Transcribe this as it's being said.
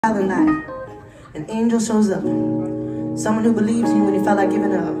Silent night, an angel shows up, someone who believes you when you felt like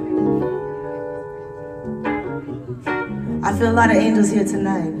giving up. I feel a lot of angels here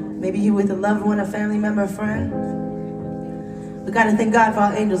tonight. Maybe you with a loved one, a family member, a friend. We gotta thank God for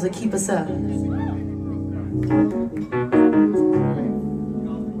our angels that keep us up.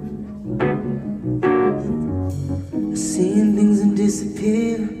 Seeing things and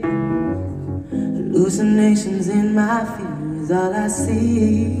disappear, hallucinations in my feet is all I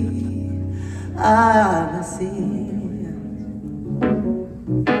see, all I see.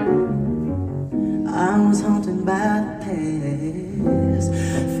 I was haunted by the past,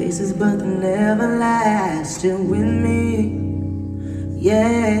 faces but they never last. Still with me,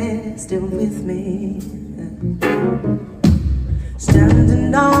 yeah, still with me.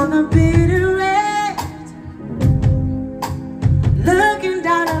 Standing on the bitter end, looking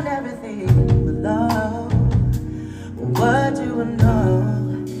down on everything but love. What do I know?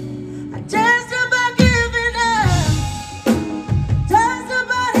 I just about giving up, just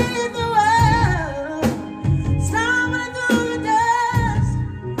about hit the world, stumbling through the dust,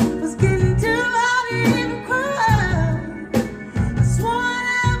 was getting too hard to even cry. I swore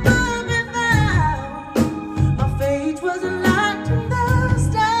I'd never be found. My fate was a light to the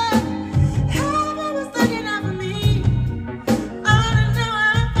sky. Heaven was looking out for me. I don't know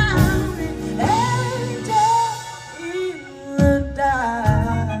how I found it. Angel in the dark.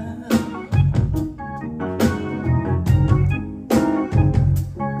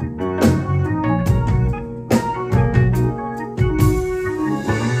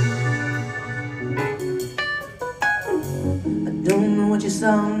 I don't know what you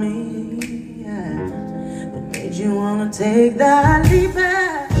saw in me, yeah, that made you wanna take that leap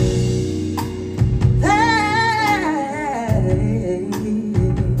back. Hey,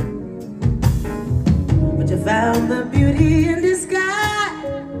 but you found the beauty in disguise,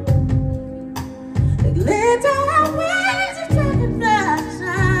 that glitter and waves of dragonfly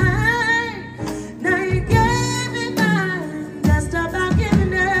shine. Now you gave me mine, just about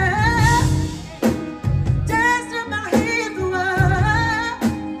giving up, just about hit the world,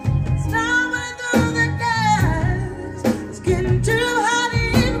 stumbling through the dust. It's getting too hard to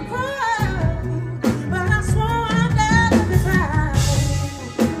even cry, but I swore I'd never be found.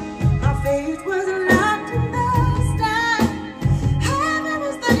 My fate was locked in the sky. Heaven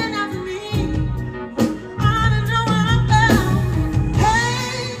was looking out for me. I don't know how I found it. Hey,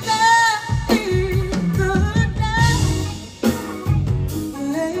 there in the dark.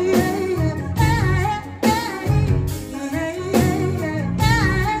 Yeah, yeah, yeah.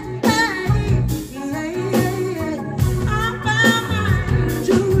 I found my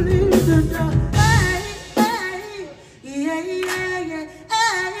angel in the dark. Yeah, yeah, yeah.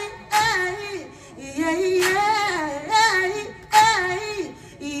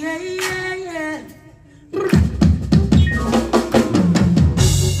 Yeah, yeah, yeah.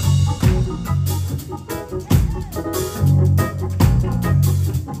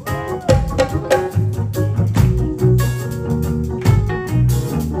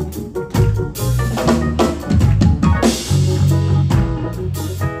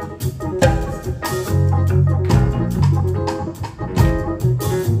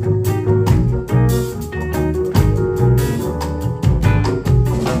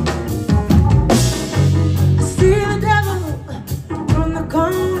 I see the devil from the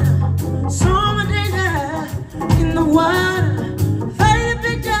corner, saw my danger in the water, faded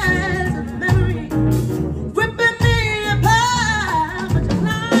pictures of memory, ripping me apart. But your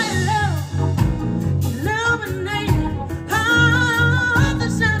flying love illuminated how the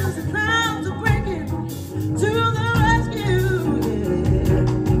shadows and clouds are breaking to the rescue.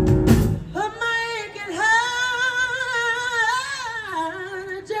 Yeah. Of my aching heart,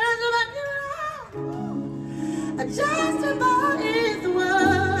 I just about give it up. I just about hit the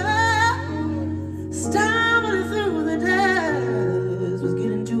world, stumbling through the dust. Was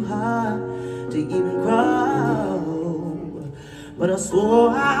getting too hard to even crawl, but I swore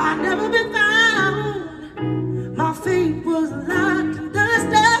I'd never be found. My fate was locked in the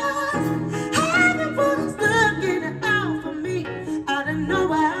stars. Heaven was looking out for me. I didn't know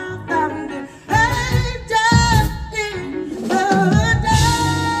where I found it. Angel in the dark.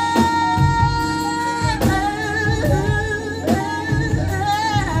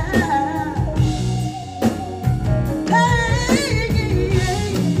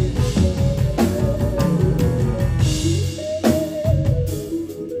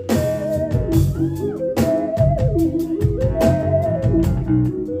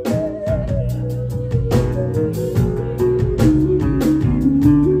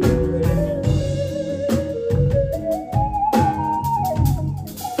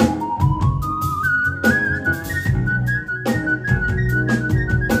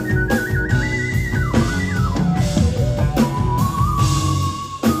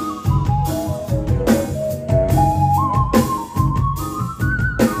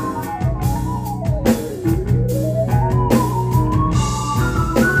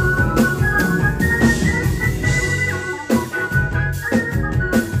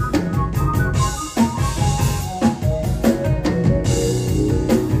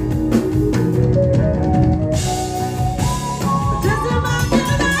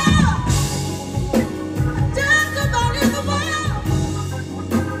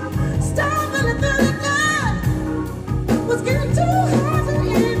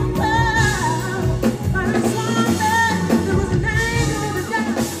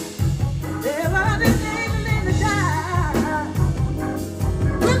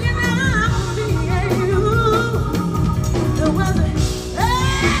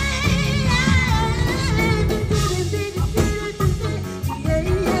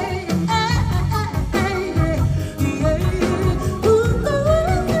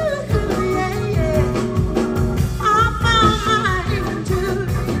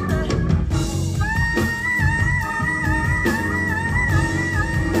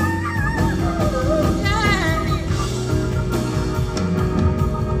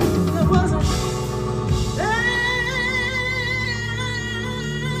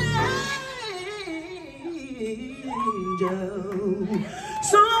 angel.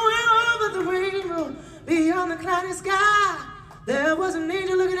 Somewhere over the rainbow, beyond the cloudy sky, there was an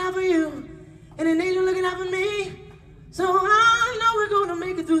angel looking out for you, and an angel looking out for me. So I know we're gonna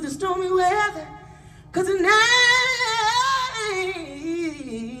make it through the stormy weather, 'cause an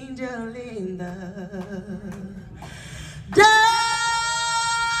angel in the